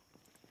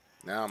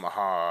 Now I'm a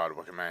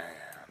hard-working man.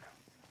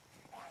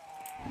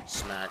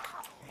 Smack.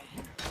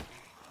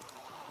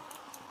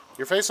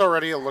 Your face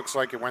already, it looks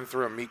like it went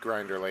through a meat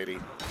grinder, lady.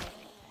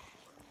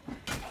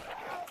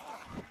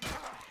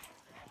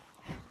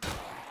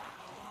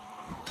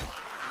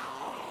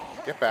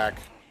 Get back.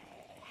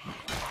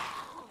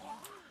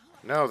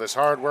 No, this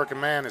hard-working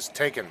man is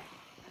taken.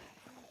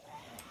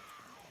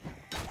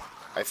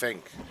 I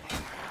think.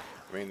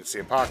 I mean, it's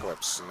the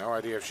apocalypse. No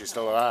idea if she's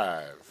still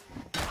alive.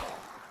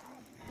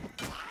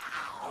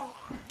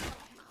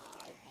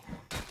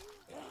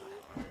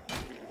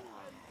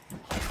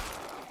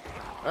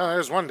 Oh,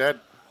 there's one dead.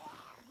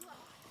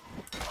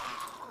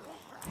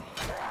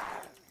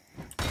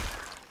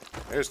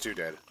 There's two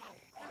dead.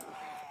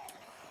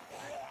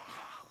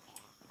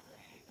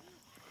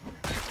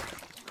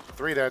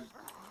 3 dead.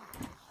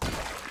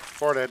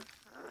 4 dead.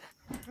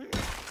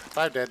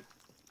 5 dead.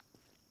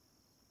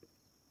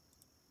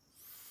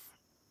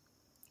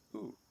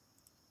 Ooh.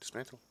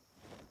 Dismantle.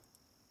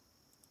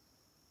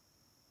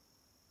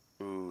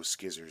 Ooh,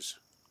 skizzers.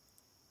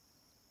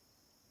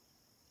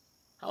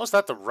 How is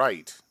that the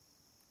right?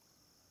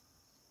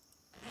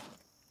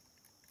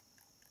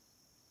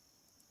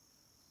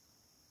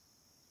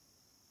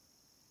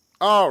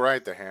 Oh,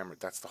 right, the hammer.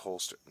 That's the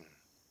holster.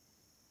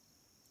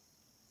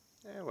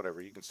 Eh,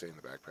 whatever. You can stay in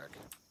the backpack.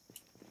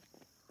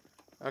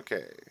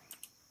 Okay.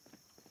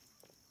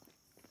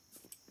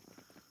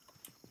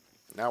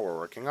 Now we're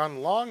working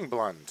on long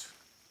blunt.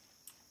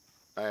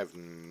 I have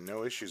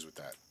no issues with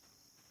that.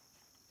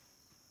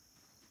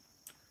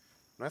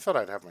 And I thought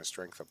I'd have my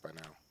strength up by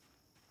now.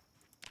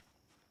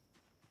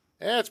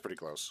 Yeah, it's pretty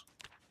close.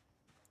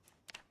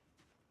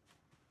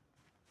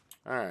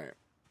 Alright.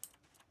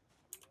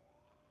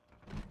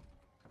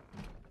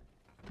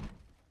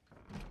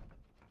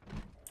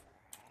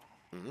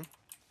 Mm-hmm.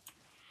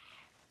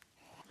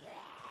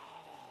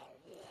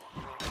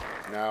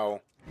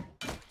 No.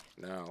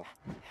 No.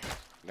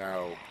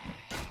 No.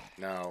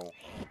 No.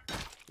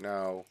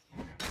 No.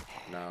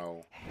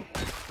 No.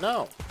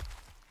 No.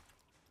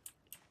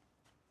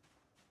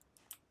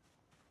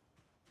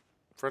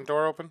 Front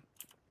door open?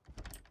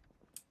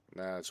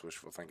 Nah, that's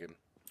wishful thinking.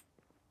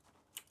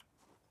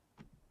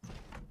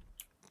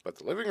 But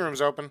the living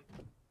room's open.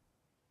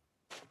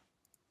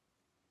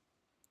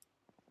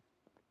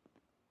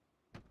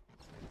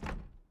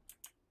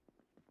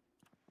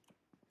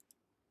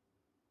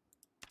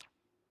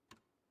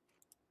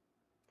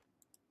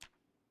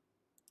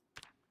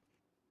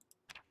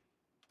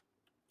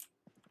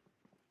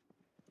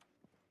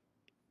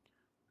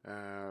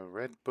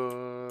 Red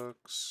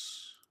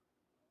books.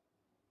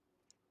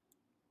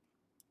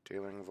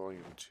 Tailing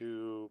Volume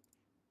 2.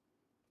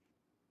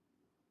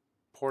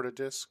 Porta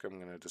disc. I'm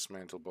going to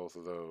dismantle both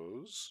of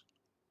those.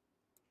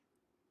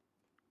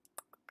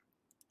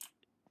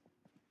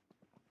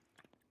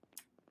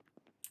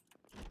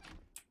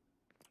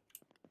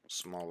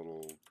 Small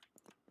little...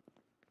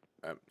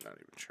 I'm not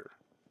even sure.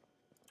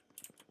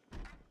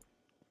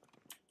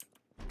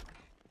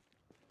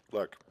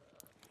 Look.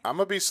 I'm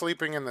going to be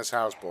sleeping in this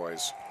house,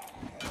 boys.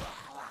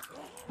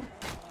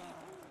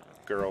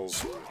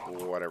 Girls,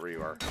 whatever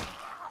you are.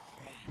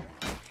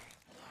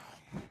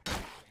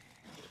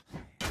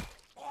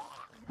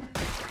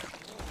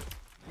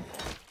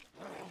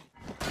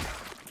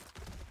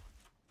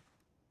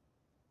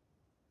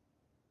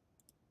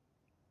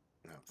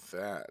 Now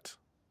that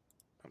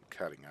I'm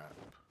cutting up.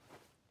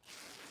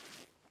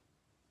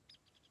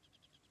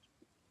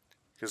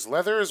 Because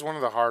leather is one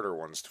of the harder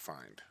ones to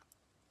find.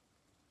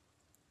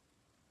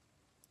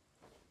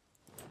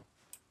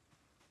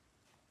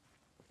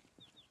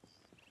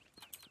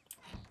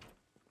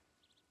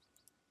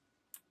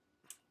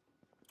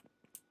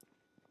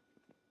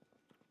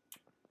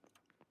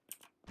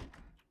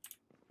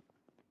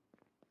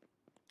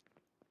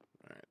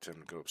 Alright, time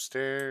to go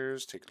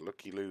upstairs, take a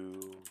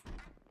looky-loo.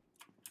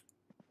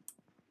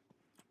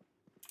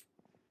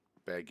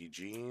 Baggy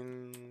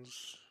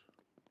jeans.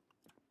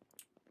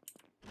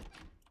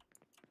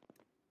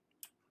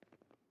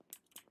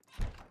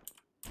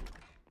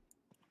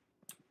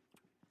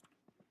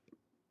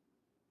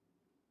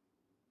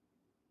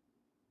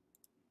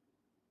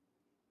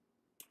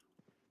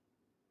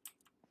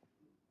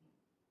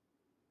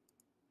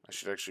 I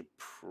should actually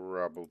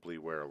probably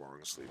wear a long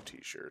sleeve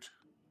t-shirt.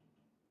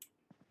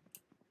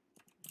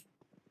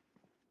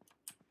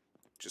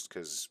 Just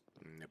because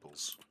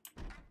nibbles.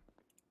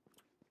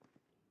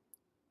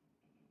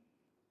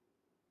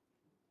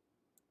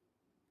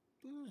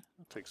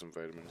 I'll take some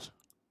vitamins.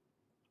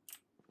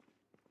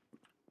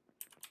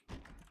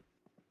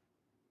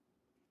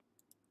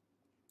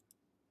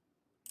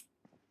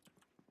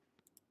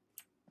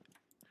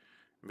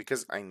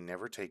 Because I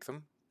never take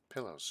them,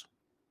 pillows.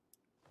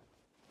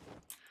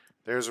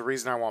 There's a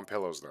reason I want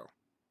pillows, though.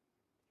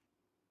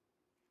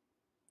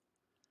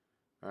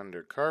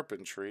 Under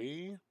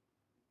carpentry,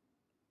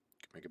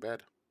 can make a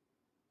bed.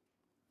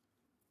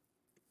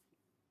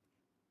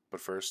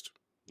 But first,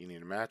 you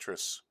need a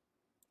mattress.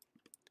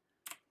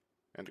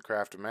 And to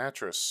craft a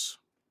mattress,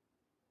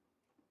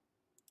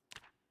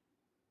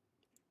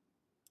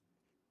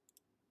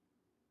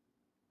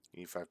 You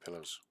need 5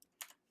 pillows.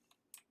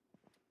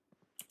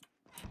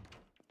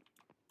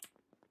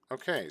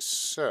 Okay,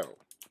 so...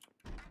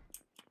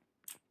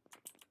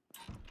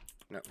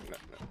 No.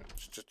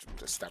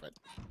 Just stop it.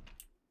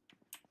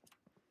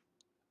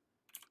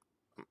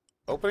 I'm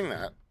opening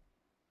that.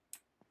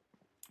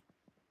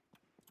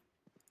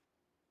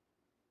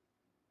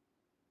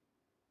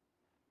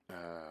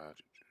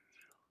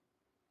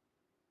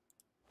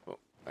 Well,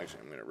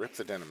 actually, I'm going to rip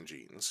the denim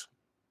jeans.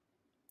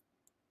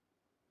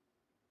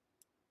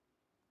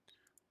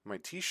 My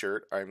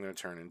t-shirt, I'm going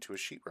to turn into a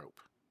sheet rope.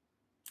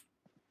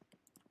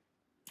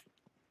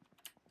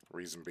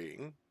 Reason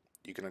being,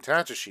 you can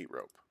attach a sheet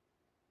rope.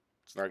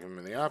 It's not giving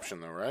me the option,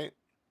 though, right?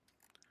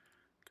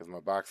 Because my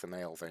box of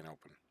nails ain't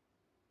open.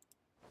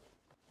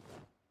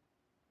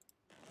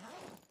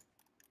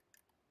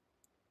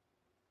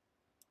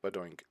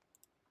 Badoink.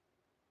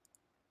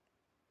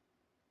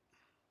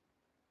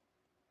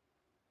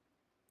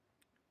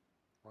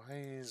 Why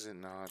is it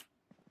not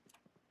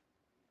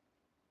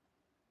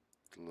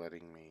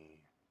letting me...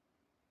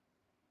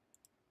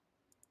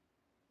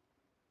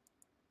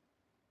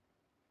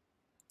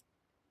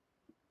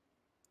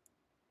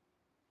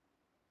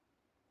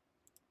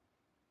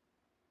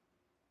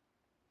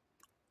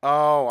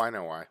 Oh, I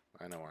know why.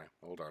 I know why.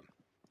 Hold on.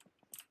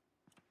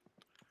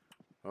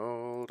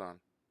 Hold on.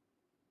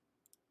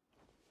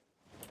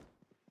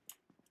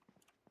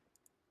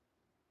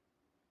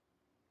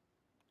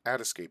 Add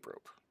escape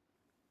rope.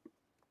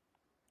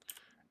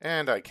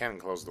 And I can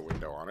close the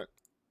window on it.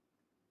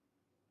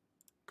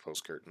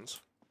 Close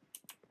curtains.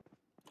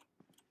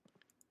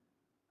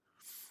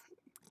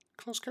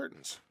 Close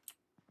curtains.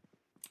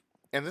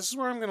 And this is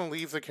where I'm going to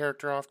leave the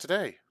character off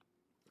today.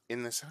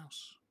 In this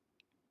house.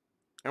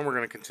 And we're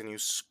going to continue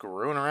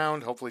screwing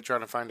around, hopefully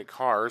trying to find a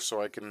car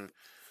so I can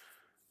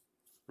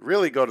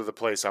really go to the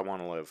place I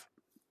want to live.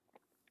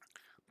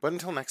 But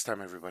until next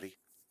time, everybody,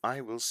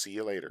 I will see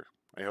you later.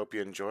 I hope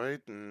you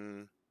enjoyed,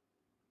 and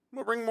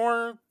we'll bring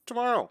more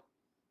tomorrow.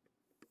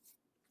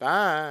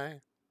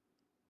 Bye.